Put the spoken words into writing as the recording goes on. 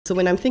So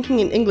when I'm thinking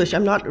in English,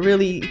 I'm not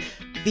really,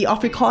 the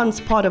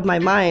Afrikaans part of my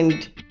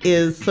mind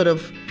is sort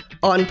of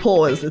on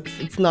pause.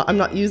 It's not, I'm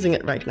not using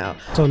it right now.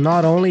 So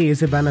not only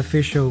is it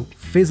beneficial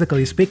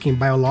physically speaking,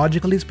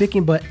 biologically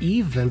speaking, but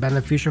even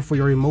beneficial for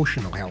your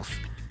emotional health.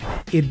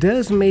 It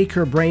does make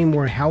your brain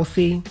more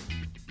healthy,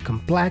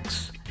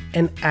 complex,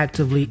 and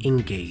actively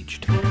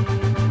engaged.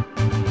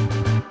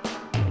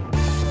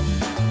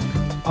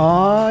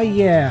 Oh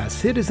yeah,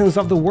 citizens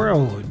of the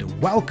world,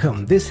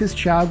 welcome. This is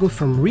Thiago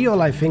from Real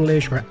Life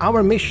English, where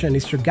our mission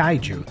is to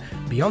guide you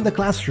beyond the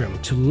classroom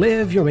to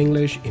live your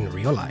English in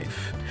real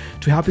life,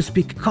 to help you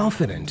speak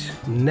confident,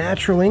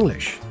 natural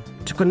English,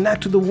 to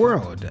connect to the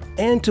world,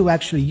 and to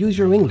actually use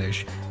your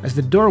English as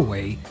the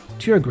doorway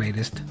to your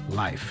greatest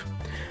life.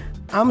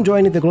 I'm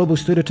joined in the global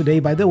studio today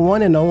by the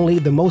one and only,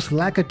 the most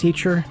lekker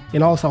teacher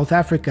in all South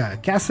Africa,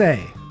 Cassé.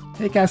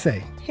 Hey,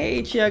 Cassé.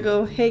 Hey,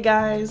 Thiago. Hey,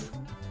 guys.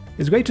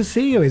 It's great to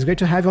see you. It's great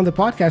to have you on the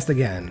podcast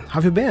again. How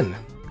have you been?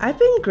 I've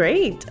been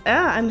great.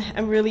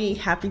 I'm really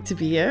happy to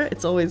be here.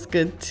 It's always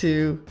good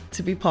to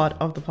be part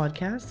of the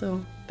podcast.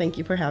 So thank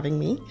you for having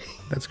me.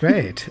 That's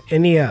great.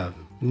 Any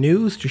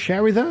news to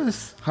share with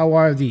us? How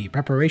are the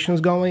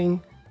preparations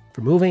going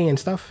for moving and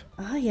stuff?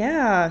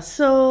 Yeah.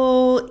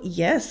 So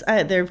yes,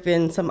 there have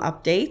been some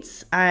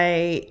updates.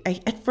 I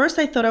at first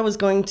I thought I was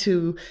going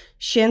to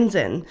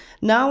Shenzhen.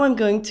 Now I'm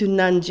going to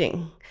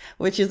Nanjing,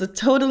 which is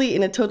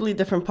in a totally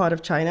different part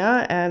of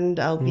China, and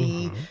I'll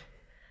be.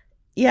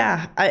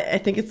 Yeah, I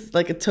think it's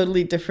like a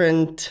totally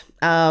different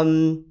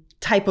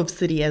type of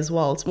city as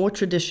well. It's more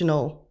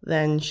traditional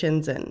than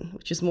Shenzhen,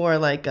 which is more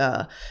like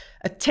a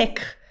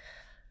tech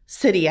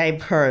city,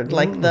 I've heard,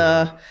 like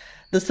the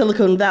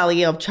Silicon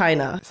Valley of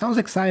China. Sounds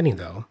exciting,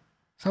 though.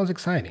 Sounds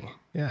exciting.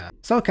 Yeah.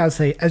 So,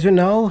 Cassé, as you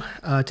know,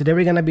 today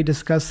we're going to be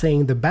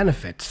discussing the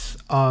benefits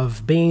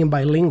of being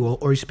bilingual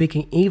or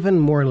speaking even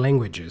more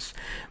languages.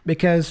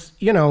 Because,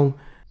 you know,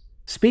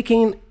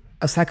 speaking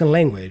a second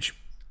language,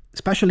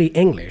 especially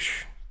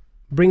English,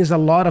 brings a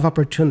lot of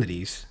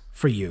opportunities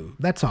for you.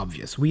 That's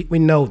obvious. We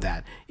know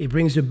that. It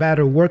brings you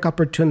better work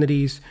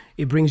opportunities.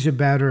 It brings you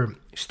better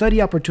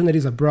study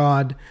opportunities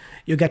abroad.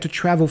 You get to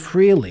travel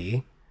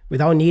freely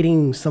without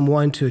needing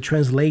someone to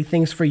translate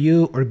things for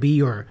you or be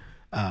your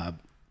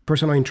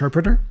personal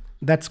interpreter.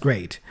 That's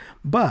great.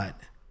 But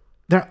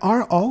there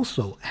are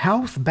also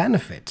health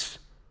benefits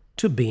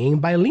to being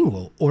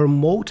bilingual or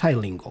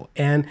multilingual,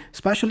 and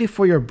especially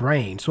for your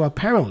brain. So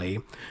apparently,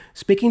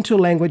 speaking two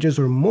languages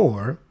or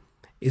more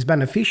is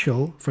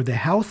beneficial for the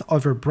health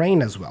of your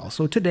brain as well.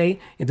 So today,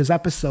 in this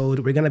episode,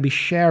 we're going to be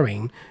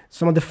sharing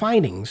some of the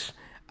findings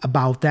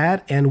about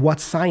that and what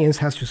science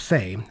has to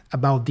say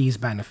about these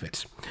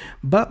benefits.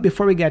 But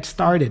before we get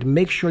started,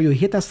 make sure you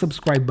hit that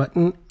subscribe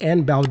button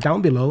and bell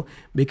down below,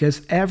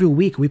 because every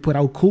week we put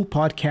out cool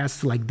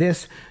podcasts like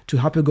this to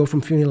help you go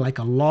from feeling like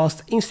a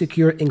lost,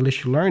 insecure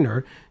English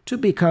learner to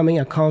becoming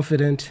a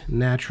confident,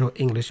 natural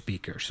English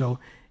speaker. So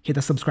hit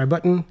the subscribe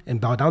button and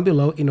bell down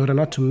below in order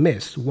not to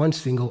miss one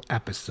single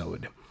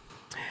episode.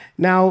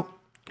 Now,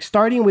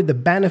 starting with the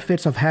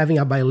benefits of having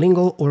a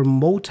bilingual or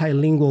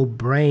multilingual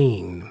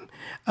brain.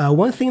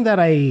 One thing that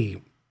I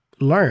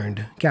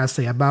learned,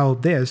 Cassé,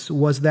 about this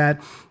was that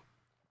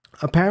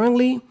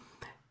apparently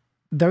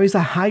there is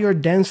a higher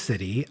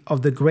density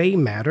of the gray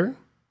matter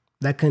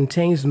that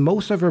contains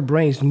most of your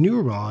brain's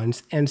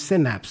neurons and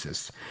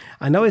synapses.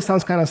 I know it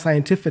sounds kind of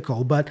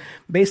scientifical, but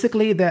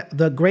basically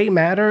the gray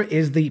matter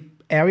is the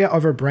area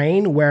of your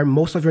brain where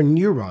most of your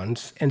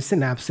neurons and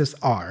synapses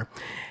are.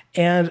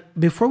 And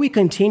before we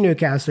continue,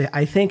 Cassé,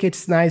 I think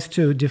it's nice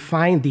to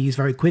define these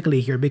very quickly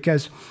here,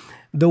 because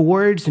the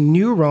words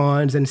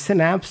neurons and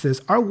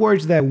synapses are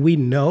words that we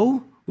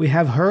know, we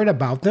have heard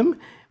about them.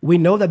 We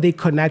know that they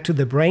connect to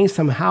the brain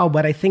somehow,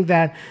 but I think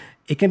that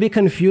it can be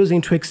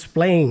confusing to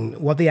explain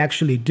what they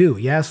actually do.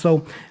 Yeah,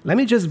 so let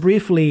me just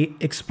briefly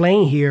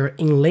explain here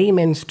in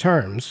layman's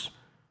terms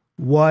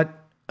what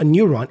a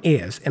neuron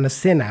is and a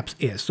synapse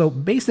is. So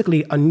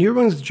basically, a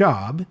neuron's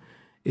job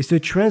is to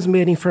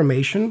transmit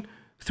information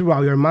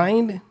throughout your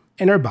mind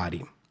and your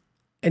body.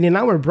 And in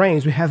our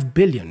brains, we have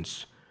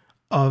billions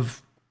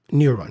of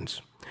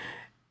neurons.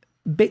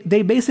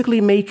 They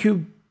basically make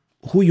you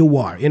who you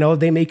are. You know,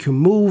 they make you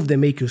move, they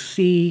make you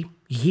see,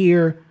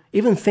 hear,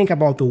 even think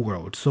about the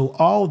world. So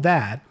all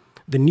that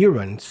the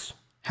neurons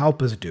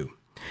help us do.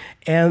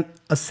 And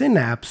a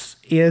synapse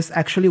is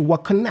actually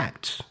what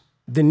connects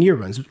the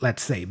neurons,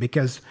 let's say,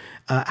 because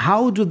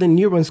how do the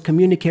neurons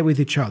communicate with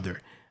each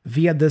other?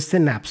 Via the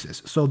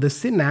synapses. So the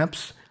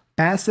synapse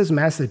passes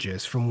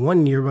messages from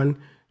one neuron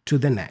to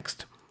the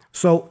next.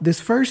 So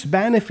this first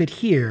benefit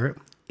here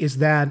is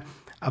that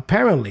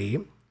apparently,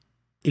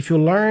 if you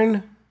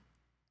learn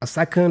a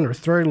second or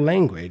third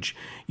language,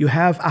 you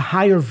have a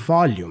higher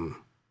volume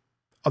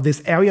of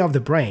this area of the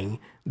brain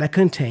that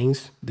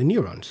contains the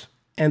neurons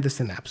and the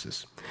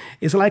synapses.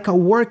 It's like a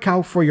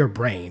workout for your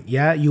brain.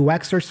 Yeah, you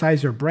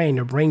exercise your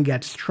brain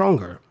gets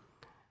stronger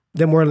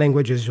the more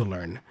languages you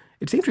learn.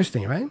 It's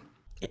interesting, right?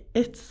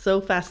 It's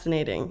so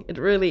fascinating. It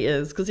really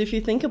is. Because if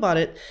you think about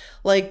it,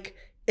 like,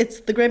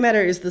 it's the gray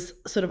matter is this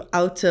sort of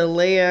outer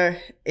layer.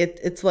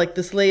 It's like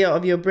this layer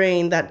of your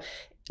brain that,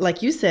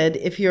 like you said,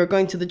 if you're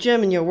going to the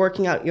gym and you're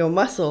working out your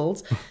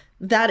muscles,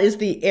 that is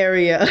the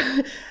area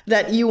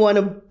that you want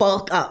to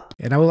bulk up.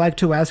 And I would like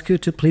to ask you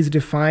to please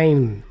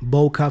define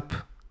bulk up.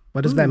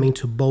 What does that mean,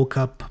 to bulk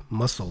up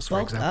muscles, for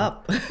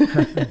example?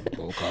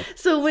 Bulk up.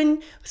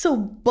 So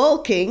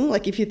bulking,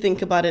 like if you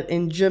think about it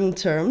in gym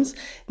terms,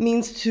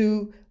 means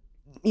to,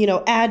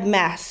 add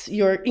mass.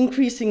 You're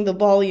increasing the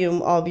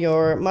volume of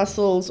your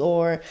muscles,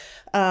 or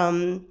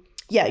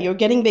you're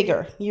getting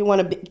bigger. You want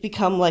to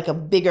become like a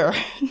bigger,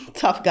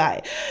 tough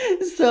guy.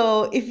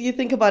 So if you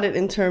think about it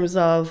in terms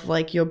of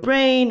like your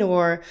brain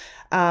or,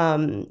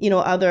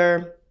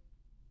 other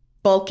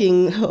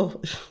bulking,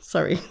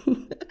 sorry,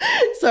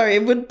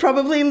 but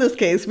probably in this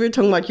case, we're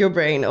talking about your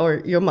brain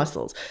or your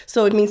muscles.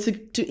 So it means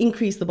to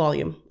increase the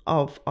volume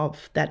of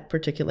that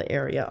particular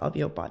area of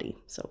your body.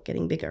 So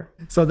getting bigger.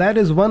 So that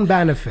is one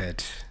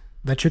benefit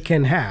that you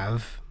can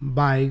have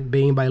by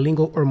being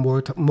bilingual or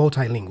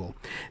multilingual.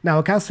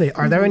 Now, Cassé,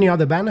 are there any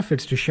other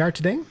benefits to share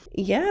today?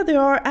 Yeah,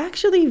 there are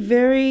actually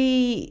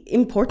very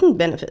important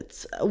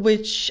benefits,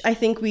 which I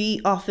think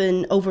we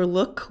often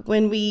overlook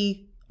when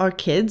we are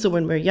kids or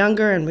when we're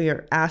younger and we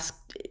are asked,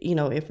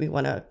 if we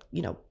want to,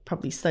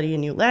 probably study a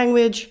new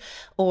language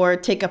or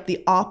take up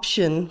the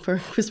option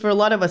because for a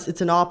lot of us,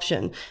 it's an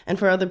option. And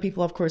for other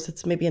people, of course,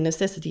 it's maybe a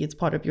necessity. It's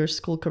part of your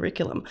school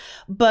curriculum.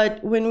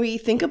 But when we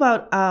think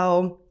about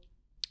our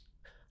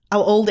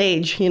old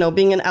age,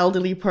 being an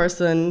elderly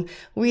person,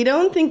 we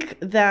don't think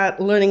that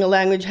learning a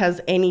language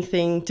has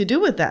anything to do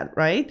with that,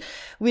 right?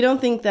 We don't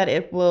think that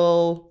it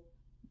will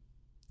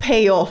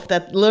pay off,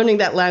 that learning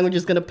that language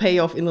is going to pay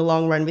off in the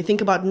long run. We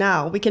think about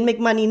now. We can make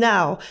money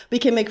now. We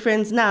can make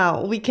friends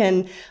now. We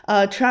can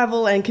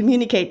travel and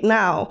communicate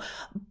now.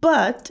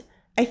 But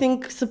I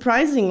think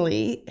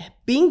surprisingly,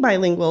 being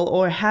bilingual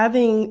or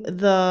having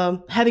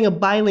a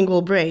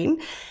bilingual brain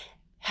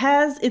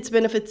has its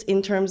benefits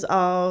in terms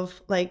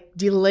of like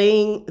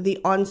delaying the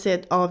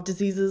onset of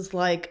diseases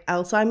like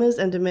Alzheimer's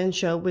and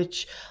dementia,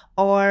 which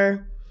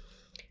are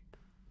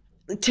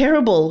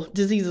terrible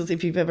diseases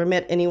if you've ever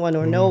met anyone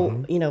or know,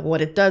 what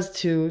it does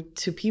to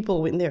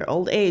people in their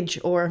old age,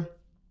 or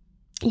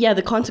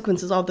the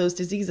consequences of those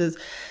diseases.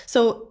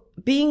 So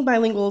being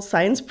bilingual,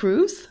 science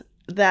proves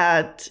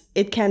that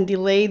it can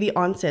delay the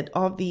onset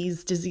of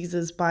these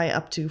diseases by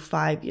up to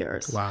 5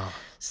 years. Wow.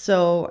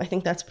 So I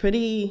think that's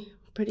pretty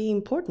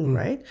important,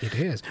 right? It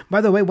is.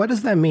 By the way, what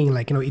does that mean?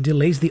 Like, it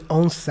delays the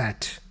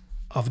onset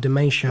of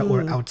dementia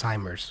or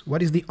Alzheimer's.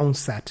 What is the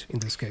onset in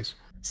this case?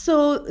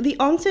 So the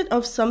onset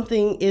of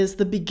something is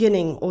the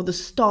beginning or the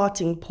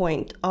starting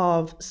point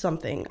of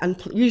something,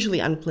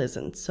 usually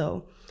unpleasant.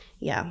 So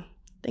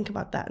think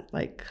about that.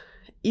 Like,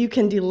 you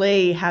can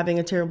delay having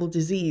a terrible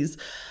disease.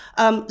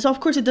 So of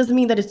course, it doesn't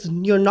mean that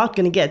you're not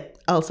going to get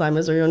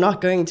Alzheimer's or you're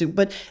not going to,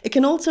 but it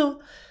can also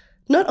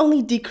not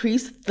only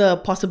decrease the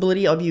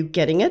possibility of you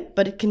getting it,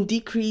 but it can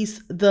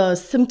decrease the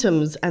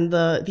symptoms and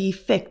the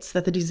effects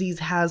that the disease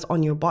has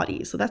on your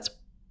body. So that's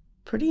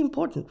pretty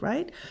important,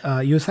 right?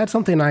 You said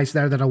something nice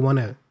there that I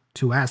wanted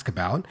to ask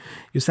about.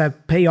 You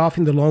said pay off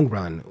in the long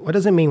run. What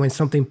does it mean when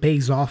something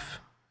pays off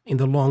in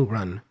the long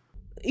run?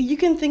 You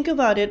can think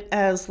about it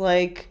as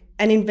like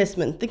an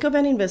investment. Think of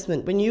an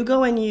investment. When you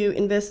go and you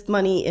invest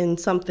money in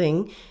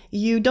something,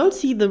 you don't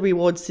see the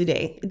rewards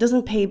today. It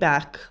doesn't pay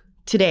back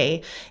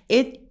today.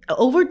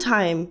 Over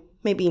time,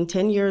 maybe in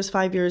 10 years,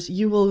 5 years,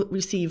 you will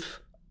receive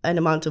an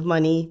amount of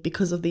money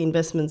because of the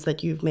investments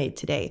that you've made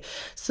today.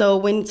 So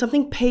when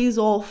something pays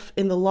off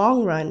in the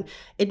long run,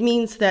 it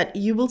means that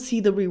you will see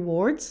the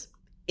rewards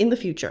in the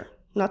future.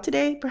 Not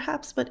today,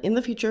 perhaps, but in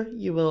the future,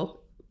 you will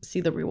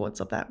see the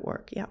rewards of that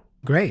work. Yeah.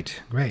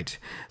 Great.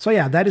 So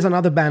that is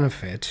another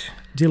benefit,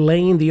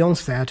 delaying the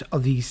onset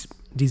of these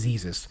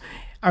diseases.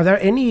 Are there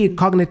any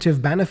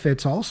cognitive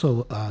benefits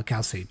also,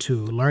 Cassé,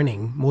 to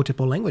learning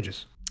multiple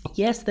languages?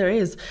 Yes, there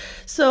is.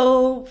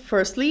 So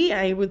firstly,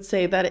 I would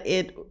say that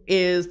it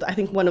is, I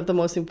think one of the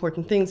most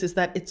important things is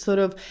that it sort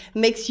of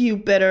makes you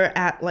better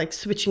at like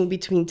switching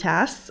between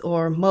tasks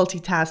or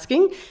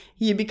multitasking.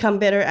 You become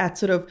better at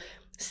sort of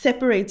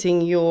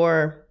separating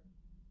your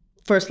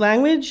first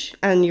language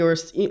and your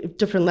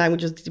different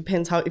languages. It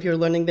depends if you're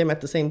learning them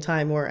at the same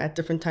time or at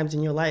different times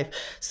in your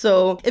life.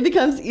 So it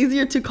becomes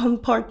easier to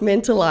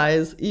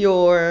compartmentalize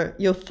your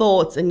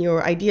thoughts and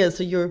your ideas.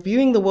 So you're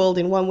viewing the world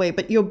in one way,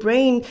 but your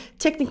brain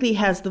technically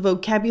has the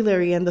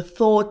vocabulary and the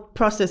thought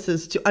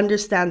processes to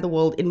understand the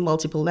world in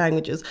multiple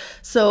languages.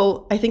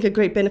 So I think a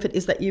great benefit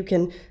is that you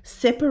can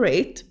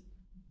separate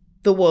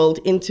the world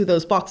into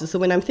those boxes. So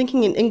when I'm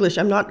thinking in English,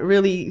 I'm not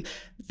really,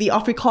 the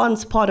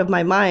Afrikaans part of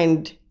my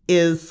mind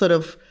is sort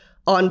of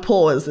on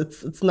pause.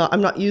 It's not,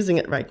 I'm not using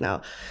it right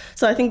now.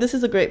 So I think this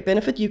is a great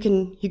benefit. You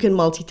can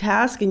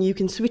multitask and you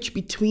can switch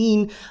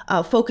between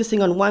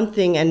focusing on one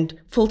thing and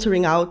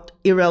filtering out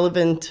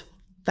irrelevant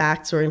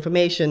facts or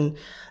information.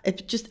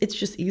 It's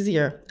just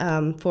easier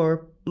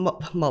for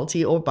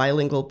multi or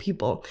bilingual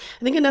people.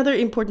 I think another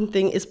important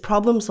thing is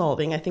problem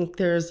solving. I think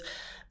there's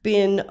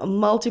been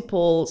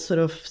multiple sort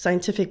of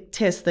scientific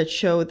tests that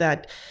show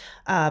that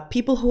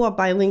people who are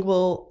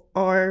bilingual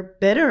are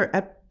better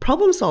at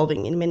problem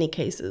solving in many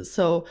cases.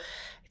 So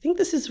I think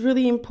this is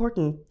really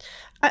important.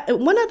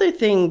 One other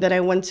thing that I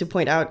want to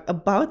point out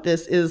about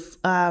this is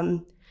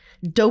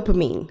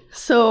dopamine.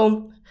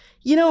 So,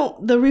 you know,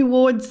 the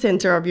reward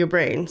center of your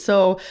brain.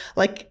 So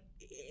like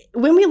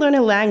when we learn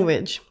a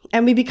language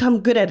and we become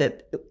good at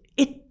it,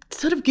 it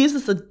sort of gives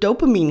us a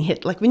dopamine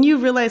hit. Like when you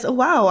realize, oh,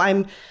 wow,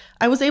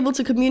 I was able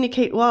to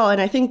communicate well.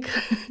 And I think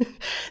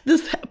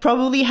this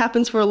probably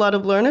happens for a lot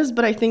of learners,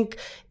 but I think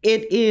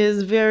it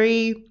is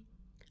very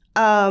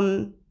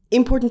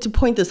important to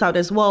point this out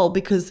as well,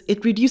 because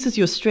it reduces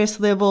your stress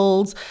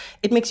levels.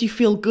 It makes you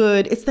feel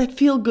good. It's that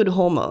feel-good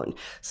hormone.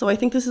 So I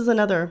think this is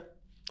another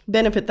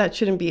benefit that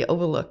shouldn't be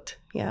overlooked.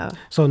 Yeah.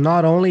 So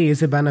not only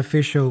is it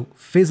beneficial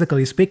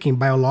physically speaking,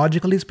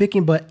 biologically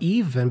speaking, but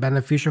even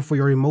beneficial for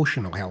your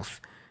emotional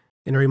health,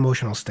 in your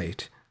emotional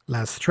state.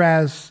 Less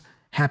stress,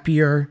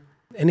 happier.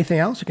 Anything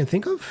else you can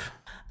think of?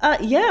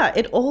 Yeah,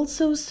 it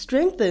also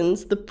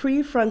strengthens the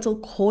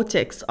prefrontal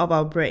cortex of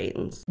our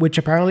brains. Which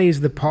apparently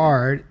is the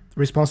part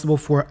responsible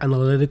for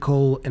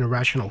analytical and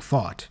rational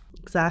thought.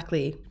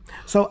 Exactly.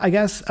 So I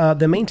guess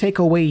the main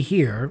takeaway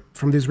here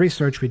from this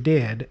research we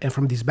did and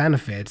from these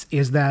benefits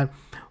is that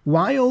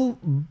while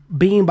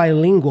being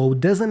bilingual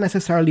doesn't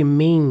necessarily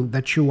mean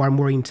that you are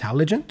more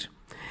intelligent,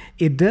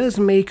 it does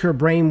make your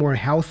brain more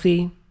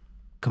healthy,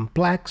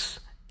 complex,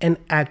 and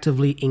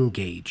actively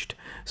engaged.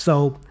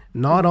 So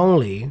not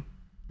only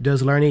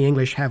does learning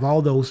English have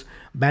all those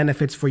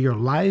benefits for your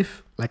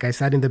life, like I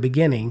said in the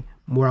beginning,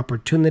 more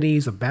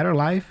opportunities, a better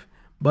life,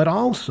 but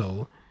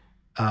also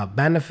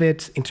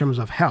benefits in terms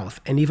of health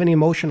and even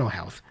emotional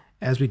health,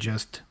 as we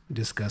just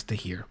discussed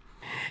here.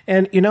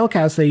 And you know,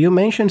 Cassé, you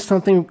mentioned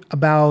something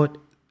about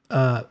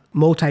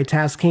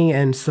multitasking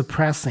and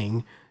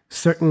suppressing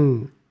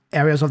certain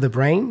areas of the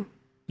brain.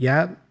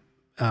 Yeah.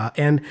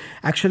 And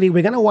actually,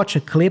 we're going to watch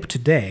a clip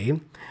today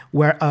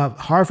where a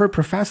Harvard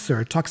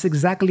professor talks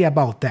exactly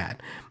about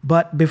that.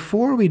 But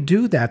before we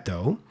do that,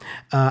 though,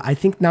 I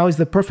think now is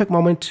the perfect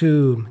moment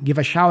to give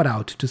a shout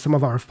out to some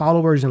of our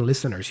followers and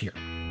listeners here.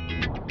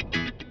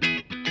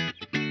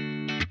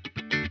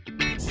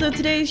 So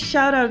today's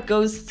shout out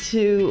goes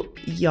to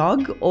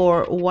Yog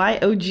or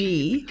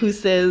YOG, who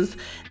says,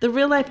 the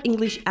Real Life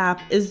English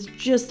app is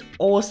just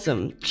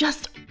awesome.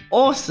 Just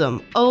awesome.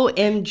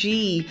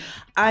 OMG.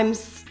 I'm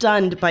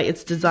stunned by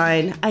its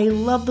design. I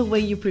love the way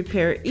you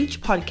prepare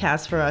each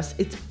podcast for us.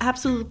 It's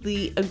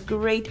absolutely a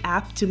great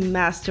app to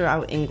master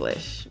our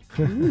English.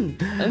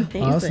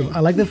 Amazing. Awesome. I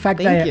like the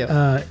fact Thank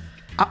that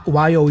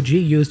YOG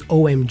used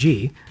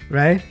OMG,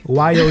 right?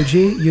 YOG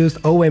used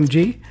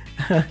OMG.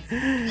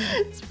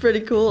 It's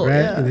pretty cool.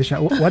 Right? Yeah.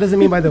 What does it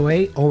mean, by the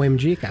way,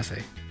 OMG,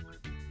 Cassé?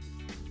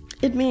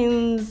 It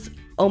means,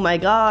 oh my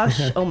gosh,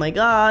 oh my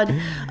God.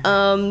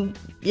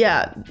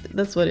 Yeah,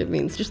 that's what it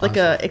means. Just like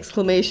a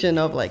exclamation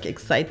of like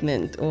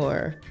excitement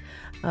or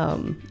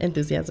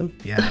enthusiasm.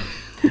 Yeah.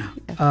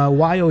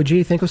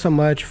 YOG, thank you so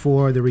much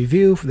for the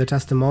review, for the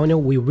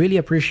testimonial. We really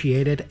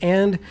appreciate it.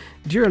 And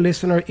dear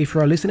listener, if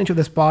you are listening to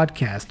this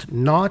podcast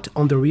not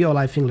on the Real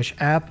Life English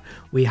app,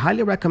 we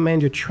highly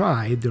recommend you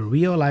try the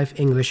Real Life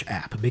English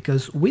app,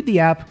 because with the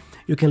app,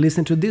 you can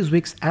listen to this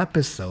week's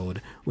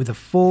episode with a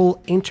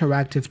full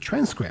interactive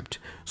transcript,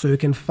 so you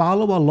can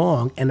follow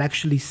along and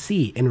actually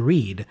see and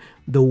read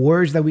the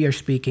words that we are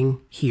speaking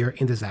here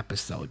in this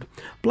episode.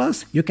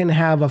 Plus, you can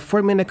have a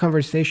 4-minute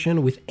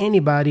conversation with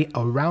anybody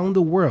around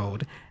the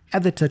world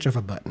at the touch of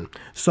a button.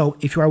 So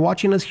if you are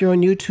watching us here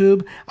on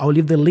YouTube, I'll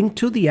leave the link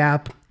to the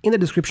app in the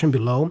description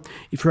below.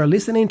 If you are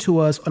listening to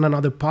us on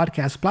another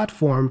podcast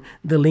platform,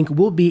 the link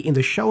will be in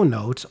the show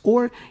notes,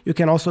 or you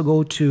can also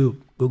go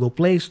to Google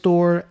Play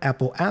Store,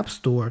 Apple App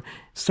Store,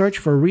 search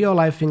for Real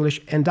Life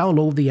English and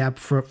download the app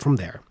from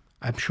there.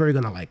 I'm sure you're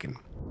gonna like it.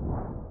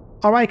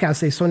 All right,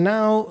 Cassé, so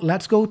now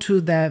let's go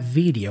to that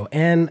video.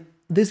 And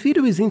this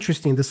video is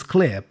interesting, this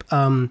clip.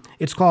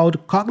 It's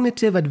called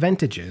Cognitive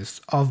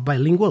Advantages of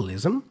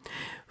Bilingualism,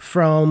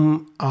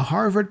 from a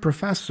Harvard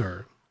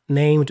professor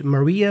named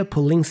Maria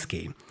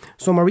Polinsky.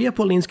 So Maria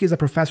Polinsky is a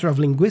professor of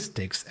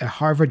linguistics at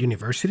Harvard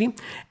University,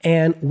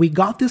 and we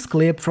got this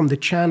clip from the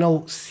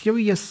channel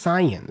Serious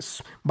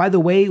Science. By the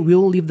way,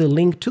 we'll leave the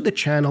link to the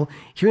channel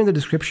here in the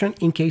description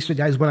in case you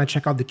guys want to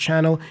check out the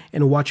channel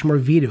and watch more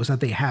videos that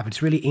they have.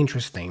 It's really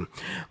interesting.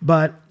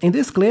 But in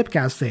this clip,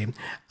 Cassé,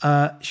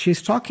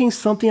 she's talking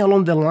something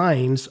along the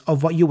lines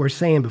of what you were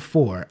saying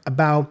before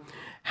about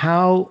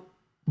how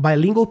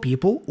bilingual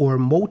people or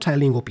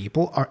multilingual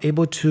people are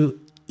able to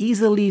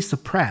easily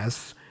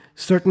suppress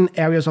certain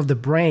areas of the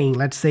brain,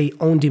 let's say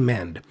on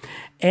demand.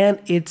 And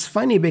it's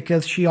funny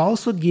because she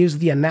also gives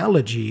the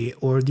analogy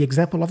or the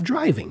example of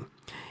driving,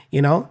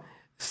 you know?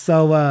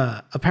 So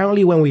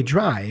apparently when we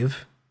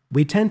drive,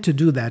 we tend to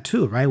do that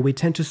too, right? We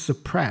tend to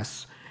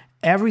suppress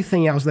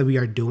everything else that we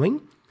are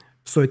doing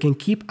so it can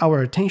keep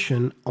our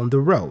attention on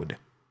the road.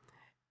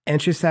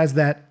 And she says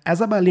that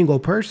as a bilingual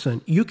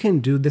person, you can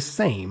do the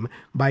same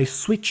by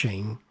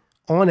switching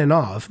on and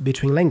off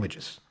between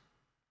languages.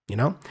 you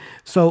know?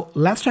 So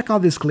let's check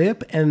out this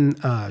clip and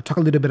talk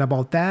a little bit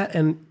about that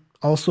and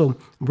also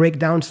break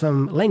down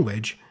some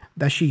language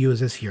that she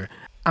uses here.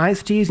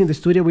 Ice-T is in the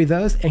studio with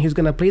us and he's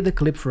gonna play the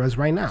clip for us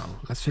right now.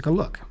 Let's take a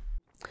look.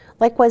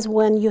 Likewise,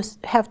 when you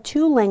have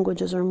two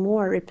languages or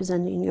more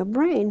represented in your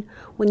brain,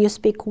 when you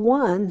speak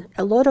one,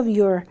 a lot of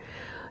your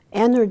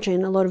energy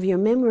and a lot of your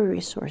memory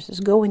resources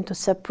go into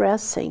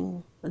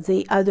suppressing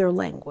the other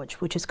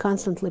language, which is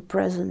constantly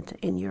present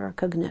in your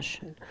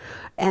cognition.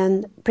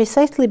 And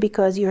precisely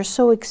because you're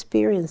so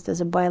experienced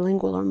as a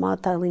bilingual or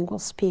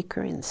multilingual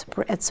speaker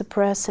at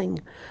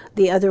suppressing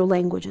the other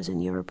languages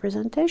in your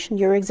representation,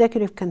 your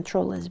executive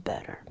control is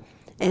better.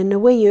 And in a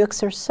way, you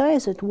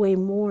exercise it way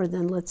more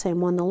than, let's say, a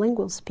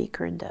monolingual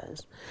speaker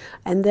does.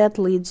 And that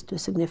leads to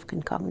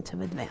significant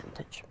cognitive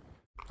advantage.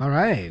 All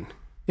right.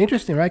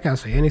 Interesting, right,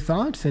 Cassé? Any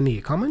thoughts?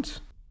 Any comments?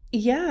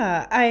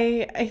 Yeah,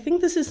 I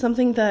think this is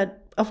something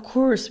that, of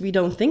course, we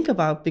don't think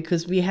about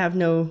because we have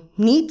no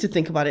need to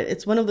think about it.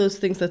 It's one of those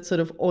things that's sort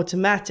of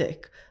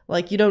automatic.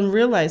 Like you don't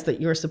realize that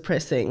you're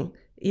suppressing,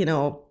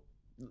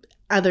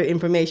 other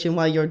information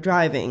while you're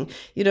driving.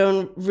 You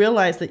don't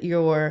realize that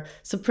you're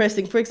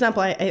suppressing. For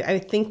example, I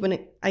think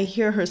when I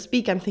hear her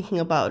speak, I'm thinking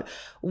about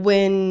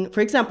when, for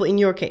example, in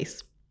your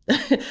case,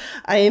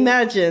 I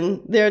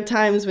imagine there are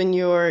times when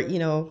you're,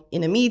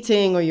 in a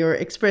meeting or you're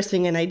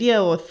expressing an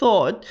idea or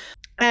thought,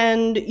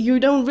 and you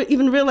don't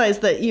even realize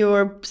that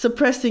you're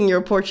suppressing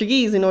your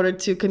Portuguese in order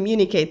to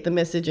communicate the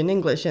message in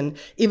English. And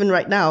even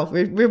right now,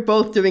 we're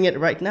both doing it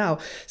right now.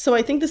 So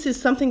I think this is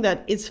something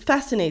that is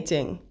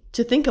fascinating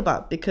to think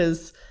about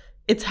because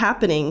it's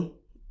happening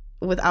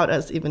without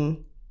us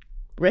even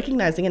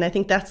recognizing. And I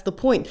think that's the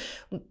point.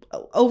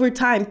 Over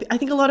time, I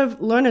think a lot of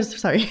learners,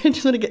 sorry, I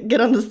just want to get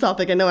on this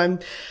topic.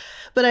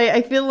 But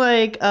I feel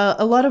like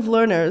a lot of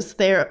learners,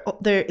 they're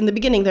in the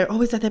beginning, they're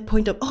always at that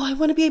point of, I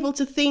want to be able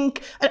to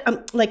think, I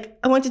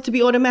want it to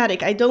be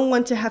automatic. I don't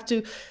want to have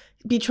to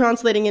be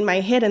translating in my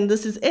head. And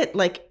this is it.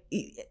 Like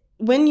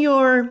when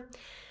you're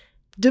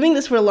doing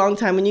this for a long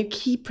time, when you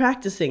keep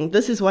practicing,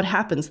 this is what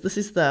happens. This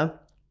is the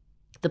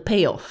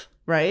payoff,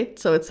 right?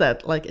 So it's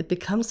that it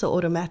becomes so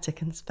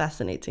automatic and it's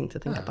fascinating to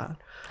think about.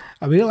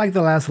 I really like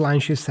the last line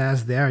she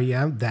says there,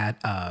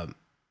 that,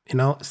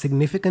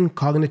 significant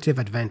cognitive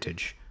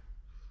advantage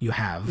you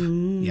have,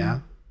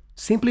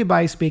 simply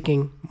by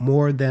speaking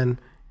more than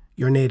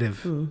your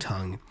native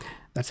tongue.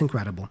 That's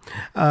incredible.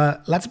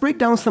 Let's break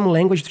down some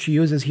language she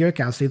uses here,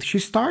 Cassé. She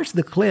starts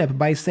the clip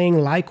by saying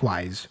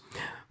likewise.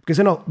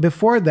 Because,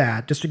 before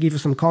that, just to give you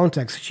some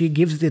context, she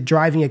gives the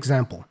driving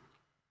example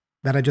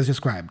that I just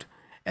described.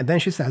 And then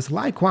she says,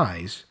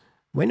 likewise,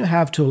 when you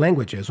have two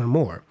languages or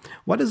more.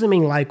 What does it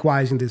mean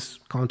likewise in this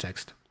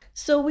context?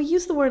 So we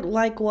use the word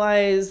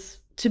likewise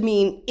to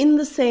mean in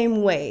the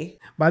same way.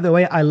 By the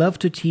way, I love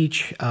to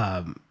teach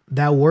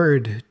that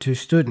word to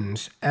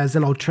students as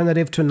an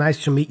alternative to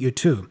nice to meet you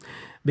too.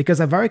 Because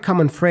a very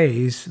common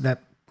phrase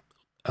that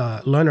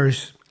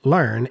learners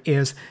learn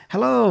is,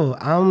 hello,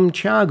 I'm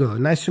Thiago,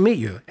 nice to meet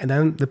you. And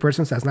then the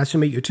person says, nice to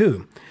meet you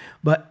too.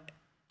 But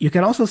you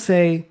can also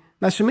say,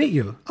 nice to meet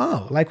you.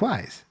 Oh,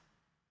 likewise.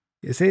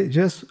 You see,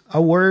 just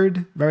a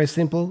word, very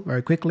simple,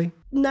 very quickly.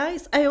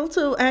 Nice. I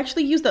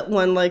actually used that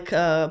one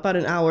about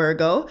an hour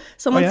ago.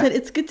 Someone said,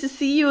 it's good to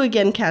see you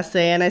again,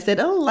 Cassé. And I said,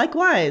 oh,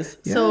 likewise.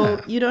 Yeah.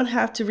 So you don't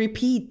have to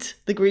repeat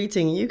the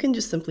greeting. You can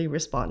just simply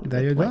respond.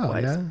 There you go.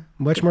 Yeah.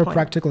 Much more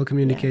practical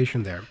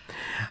communication there.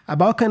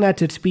 About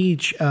connected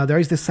speech, there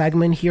is this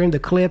segment here in the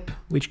clip,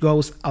 which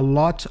goes a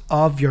lot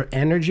of your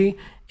energy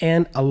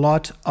and a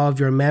lot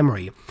of your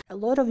memory. A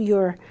lot of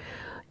your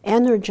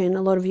energy and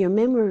a lot of your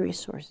memory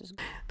resources.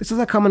 This is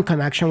a common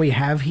connection we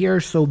have here.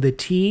 So the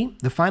T,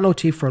 the final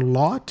T for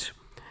lot,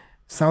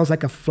 sounds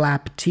like a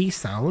flap T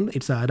sound.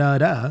 It's a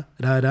da-da,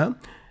 da-da.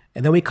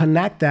 And then we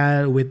connect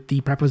that with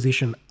the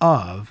preposition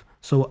of.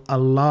 So a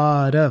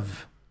lot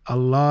of, a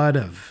lot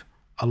of,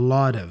 a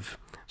lot of.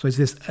 So it's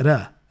this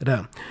da,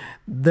 da.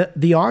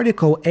 The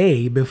article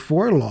a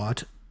before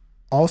lot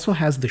also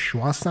has the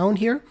schwa sound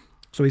here.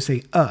 So we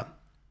say a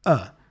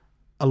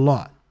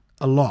lot,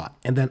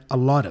 and then a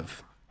lot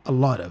of. A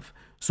lot of.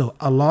 So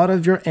a lot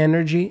of your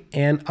energy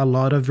and a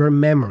lot of your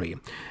memory.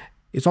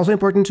 It's also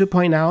important to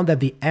point out that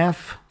the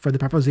F for the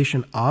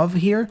preposition of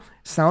here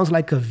sounds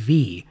like a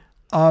V,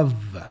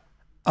 of.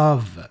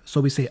 So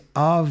we say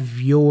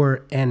of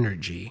your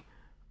energy,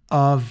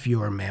 of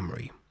your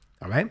memory.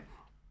 All right.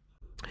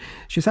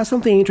 She says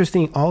something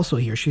interesting also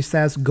here. She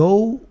says,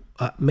 a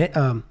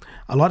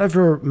lot of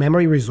your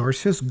memory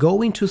resources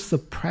go into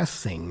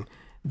suppressing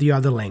the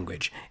other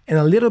language. And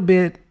a little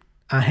bit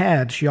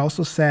ahead, she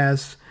also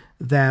says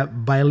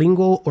that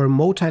bilingual or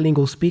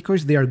multilingual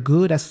speakers, they are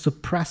good at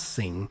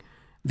suppressing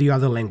the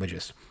other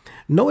languages.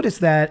 Notice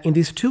that in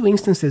these two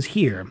instances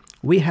here,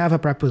 we have a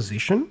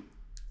preposition,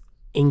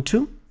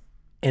 into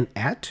and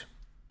at,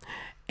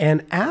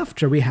 and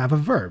after we have a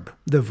verb,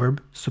 the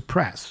verb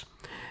suppress.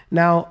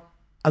 Now,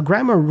 a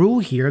grammar rule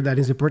here that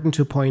is important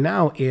to point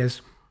out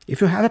is if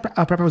you have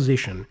a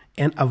preposition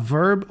and a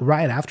verb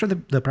right after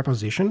the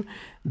preposition,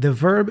 the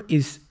verb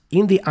is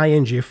in the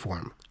ing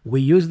form.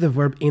 we use the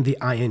verb in the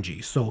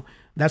ing. So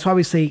that's why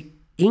we say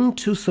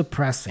into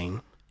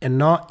suppressing and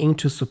not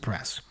into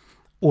suppress,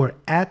 or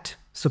at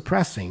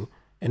suppressing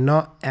and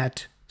not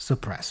at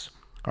suppress.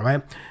 All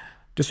right.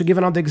 Just to give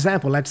another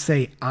example, let's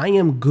say I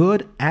am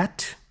good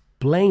at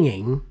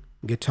playing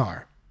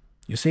guitar.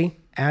 You see,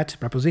 at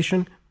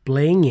preposition,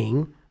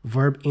 playing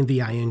verb in the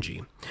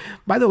ing.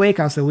 By the way,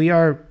 Cassé, we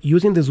are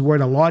using this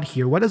word a lot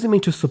here. What does it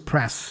mean to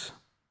suppress?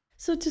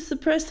 So to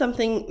suppress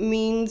something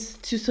means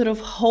to sort of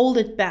hold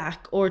it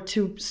back or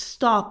to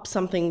stop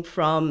something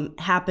from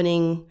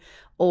happening.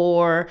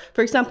 Or,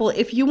 for example,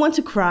 if you want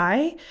to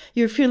cry,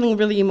 you're feeling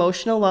really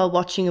emotional while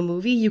watching a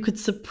movie, you could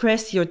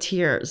suppress your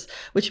tears,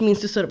 which means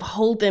to sort of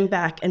hold them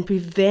back and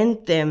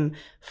prevent them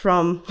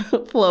from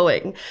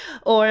flowing.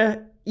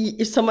 Or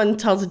if someone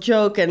tells a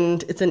joke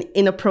and it's an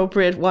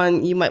inappropriate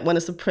one, you might want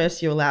to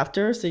suppress your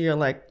laughter. So you're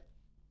like,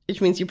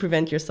 which means you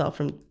prevent yourself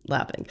from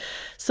laughing.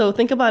 So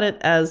think about it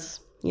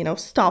as, you know,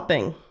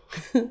 stopping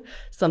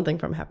something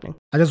from happening.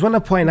 I just want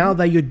to point out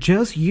that you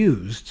just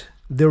used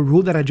the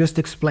rule that I just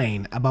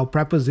explained about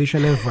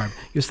preposition and verb.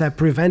 You said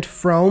prevent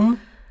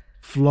from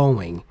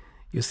flowing.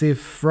 You see,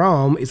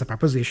 from is a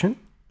preposition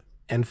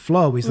and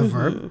flow is a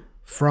verb.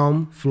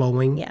 From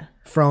flowing, Yeah.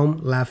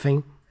 from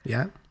laughing.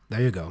 Yeah,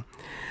 there you go.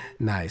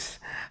 Nice.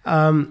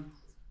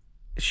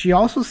 She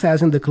also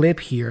says in the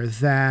clip here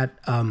that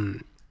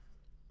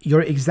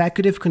your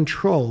executive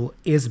control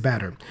is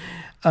better.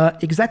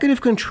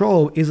 Executive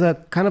control is a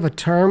kind of a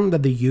term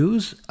that they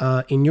use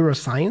in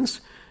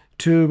neuroscience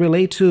to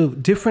relate to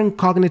different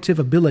cognitive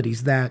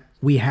abilities that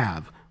we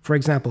have. For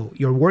example,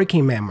 your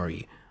working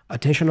memory,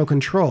 attentional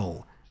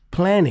control,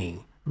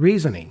 planning,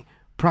 reasoning,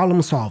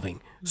 problem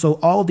solving. So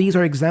all these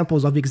are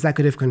examples of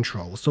executive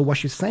control. So what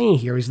she's saying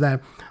here is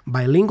that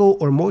bilingual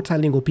or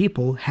multilingual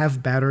people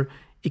have better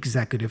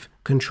executive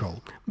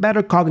control,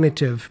 better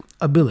cognitive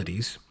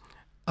abilities,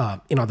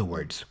 in other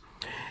words.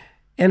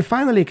 And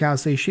finally,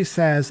 Cassé, she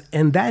says,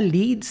 and that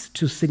leads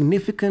to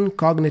significant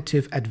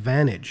cognitive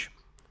advantage.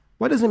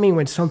 What does it mean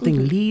when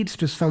something leads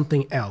to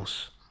something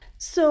else?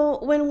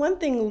 So when one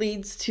thing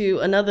leads to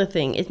another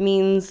thing, it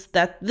means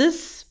that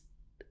this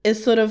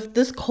is sort of,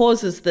 this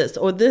causes this,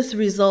 or this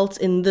results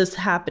in this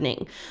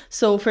happening.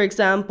 So for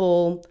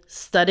example,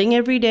 studying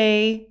every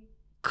day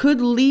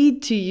could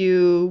lead to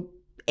you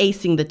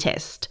acing the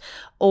test,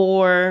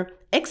 or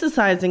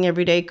exercising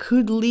every day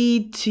could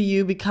lead to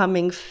you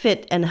becoming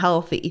fit and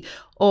healthy,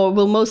 or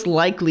will most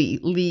likely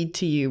lead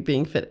to you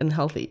being fit and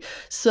healthy.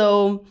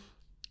 So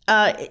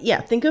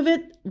yeah, think of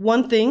it,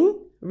 one thing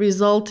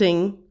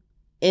resulting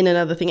in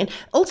another thing. And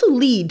also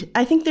lead,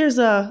 I think there's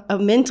a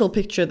mental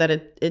picture that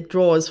it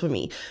draws for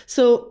me.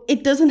 So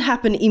it doesn't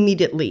happen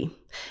immediately.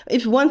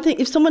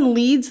 If someone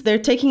leads, they're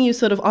taking you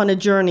sort of on a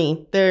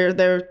journey.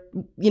 They're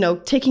you know,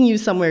 taking you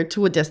somewhere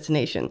to a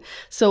destination.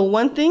 So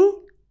one thing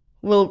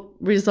will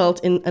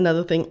result in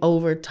another thing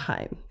over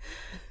time.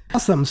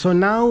 Awesome. So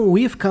now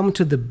we've come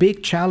to the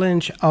big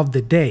challenge of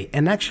the day.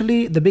 And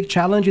actually, the big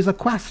challenge is a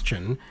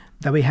question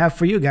that we have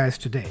for you guys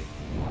today.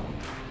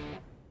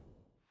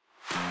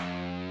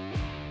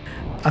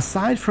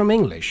 Aside from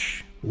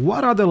English,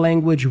 what other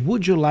language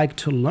would you like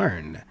to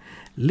learn?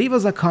 Leave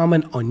us a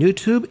comment on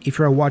YouTube if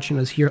you are watching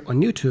us here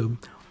on YouTube,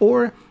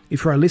 or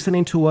if you are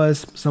listening to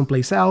us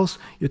someplace else,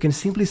 you can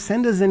simply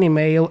send us an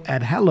email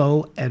at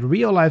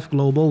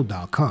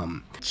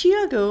hello@reallifeglobal.com.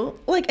 Thiago,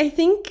 I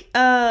think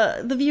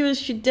the viewers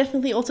should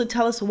definitely also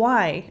tell us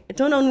why.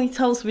 Don't only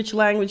tell us which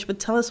language, but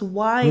tell us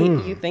why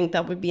you think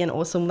that would be an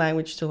awesome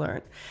language to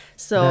learn.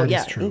 So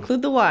yeah,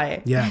 include the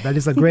why. Yeah, that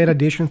is a great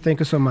addition. Thank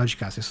you so much,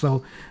 Cassé.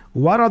 So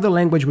what other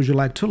language would you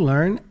like to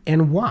learn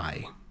and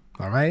why?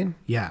 All right?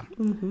 Yeah.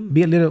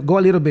 Go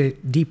a little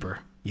bit deeper.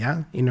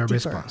 Yeah, in your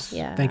response.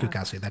 Yeah. Thank you,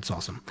 Cassé. That's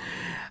awesome.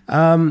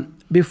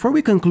 Before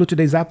we conclude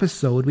today's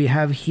episode, we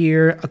have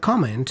here a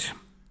comment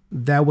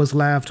that was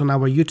left on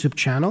our YouTube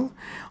channel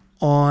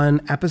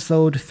on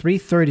episode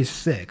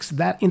 336.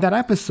 In that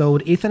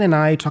episode, Ethan and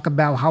I talk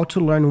about how to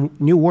learn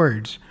new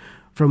words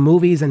from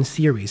movies and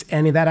series.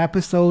 And in that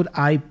episode,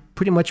 I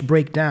pretty much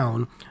break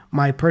down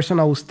my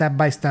personal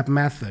step-by-step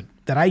method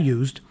that I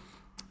used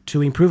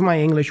to improve my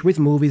English with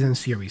movies and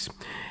series.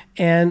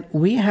 And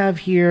we have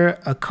here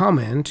a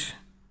comment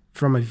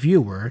from a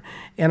viewer,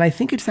 and I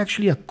think it's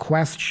actually a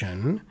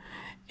question.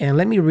 And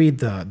let me read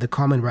the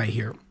comment right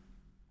here.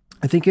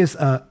 I think it's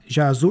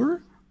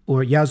Yazur,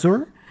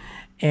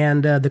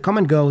 and the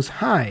comment goes,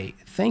 "Hi,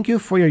 thank you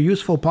for your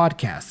useful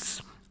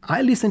podcasts.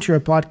 I listen to your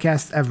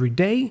podcasts every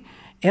day,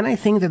 and I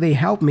think that they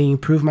help me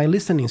improve my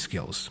listening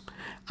skills.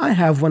 I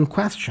have one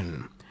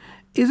question.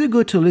 Is it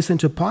good to listen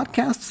to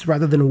podcasts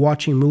rather than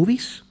watching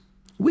movies?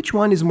 Which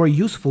one is more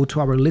useful to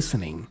our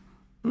listening?"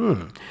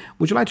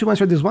 Would you like to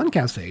answer this one,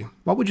 Cassé?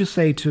 What would you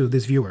say to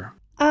this viewer?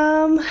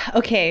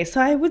 Okay, so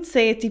I would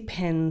say it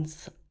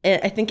depends.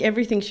 I think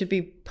everything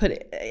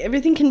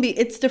can be,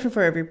 it's different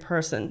for every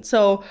person.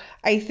 So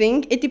I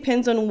think it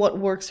depends on what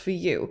works for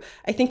you.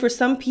 I think for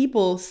some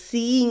people,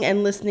 seeing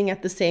and listening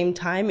at the same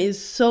time is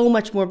so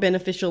much more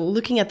beneficial.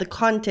 Looking at the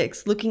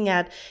context, looking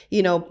at,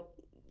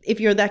 if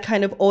you're that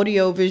kind of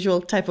audio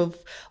visual type of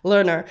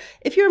learner.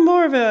 If you're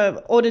more of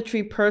a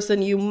auditory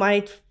person, you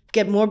might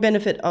get more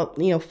benefit of,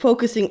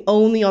 focusing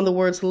only on the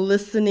words,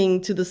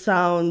 listening to the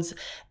sounds.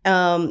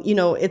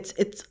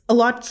 It's a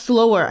lot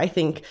slower, I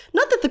think.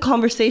 Not that the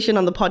conversation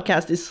on the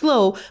podcast is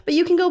slow, but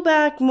you can go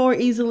back more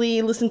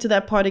easily, listen to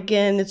that part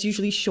again. It's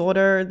usually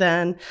shorter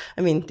than,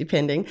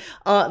 depending,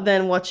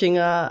 than watching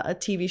a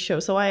TV show.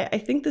 So I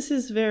think this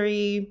is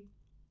very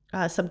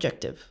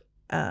subjective.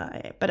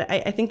 But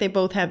I think they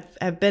both have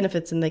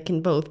benefits, and they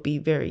can both be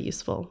very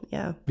useful.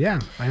 Yeah. Yeah,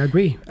 I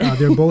agree.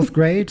 They're both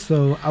great.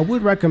 So I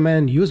would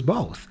recommend use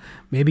both.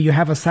 Maybe you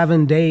have a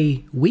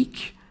 7-day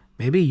week.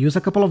 Maybe use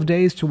a couple of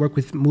days to work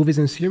with movies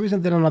and series,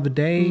 and then another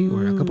day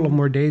or a couple of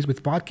more days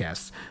with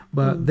podcasts.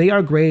 But they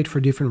are great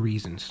for different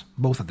reasons,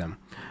 both of them.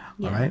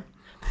 Yeah. All right.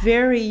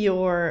 Vary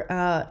your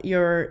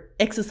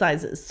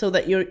exercises so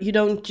that you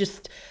don't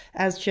just,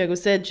 as Thiago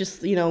said,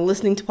 just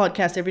listening to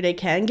podcasts every day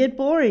can get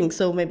boring.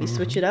 So maybe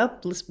switch it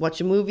up, watch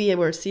a movie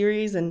or a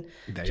series, and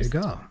there you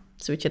go.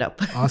 Switch it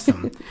up.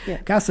 Awesome.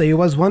 Cassé, it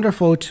was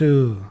wonderful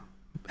to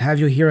have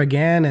you here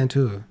again and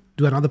to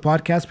do another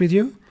podcast with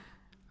you.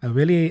 I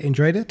really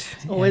enjoyed it.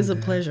 Always a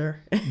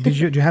pleasure. Do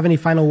you have any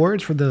final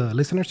words for the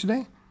listeners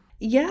today?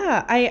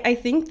 Yeah, I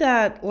think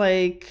that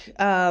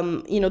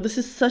this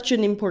is such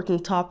an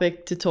important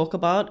topic to talk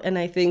about. And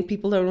I think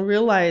people don't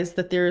realize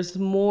that there's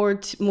more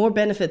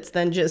benefits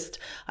than just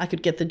I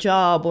could get the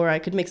job or I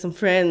could make some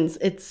friends.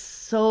 It's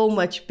so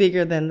much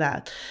bigger than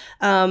that.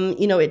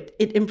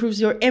 It improves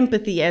your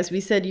empathy. As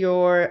we said,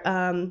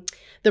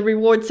 the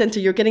reward center,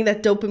 you're getting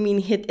that dopamine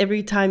hit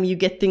every time you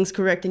get things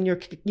correct and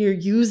you're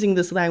using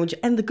this language.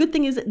 And the good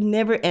thing is it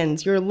never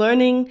ends. You're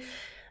learning.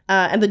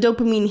 And the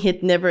dopamine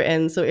hit never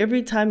ends. So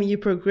every time you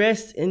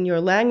progress in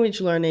your language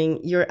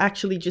learning, you're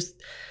actually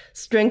just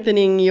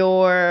strengthening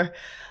your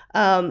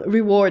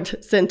reward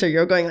center.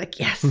 You're going like,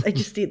 yes, I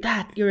just did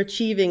that. You're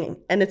achieving.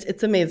 And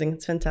it's amazing.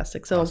 It's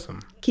fantastic. So awesome.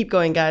 Keep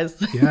going, guys.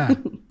 Yeah.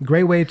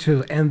 Great way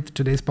to end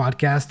today's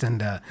podcast.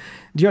 And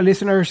dear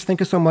listeners, thank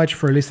you so much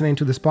for listening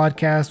to this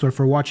podcast or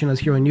for watching us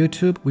here on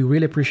YouTube. We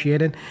really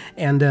appreciate it.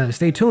 And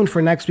stay tuned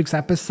for next week's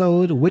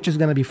episode, which is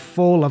going to be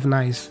full of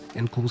nice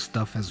and cool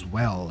stuff as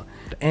well.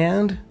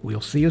 And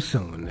we'll see you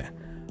soon.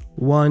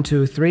 1,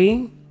 2,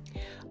 3.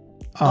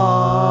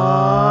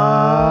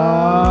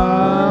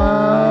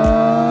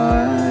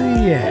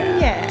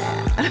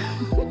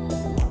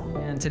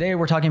 And today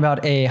we're talking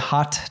about a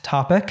hot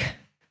topic.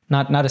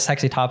 Not a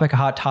sexy topic, a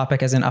hot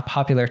topic as in a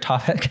popular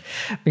topic,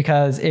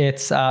 because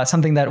it's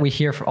something that we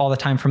hear all the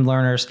time from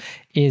learners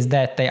is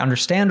that they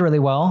understand really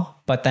well,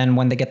 but then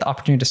when they get the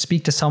opportunity to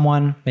speak to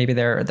someone, maybe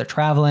they're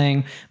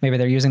traveling, maybe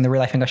they're using the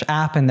Real Life English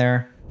app and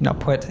they're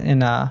put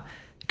in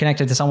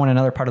connected to someone in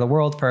another part of the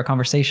world for a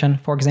conversation,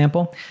 for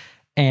example,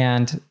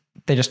 and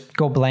they just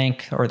go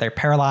blank or they're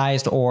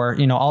paralyzed or,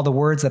 all the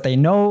words that they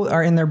know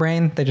are in their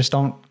brain, they just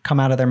don't come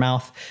out of their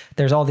mouth.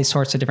 There's all these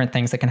sorts of different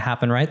things that can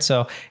happen, right?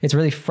 So it's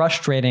really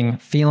frustrating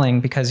feeling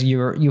because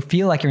you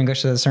feel like your English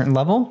is at a certain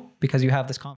level because you have this confidence.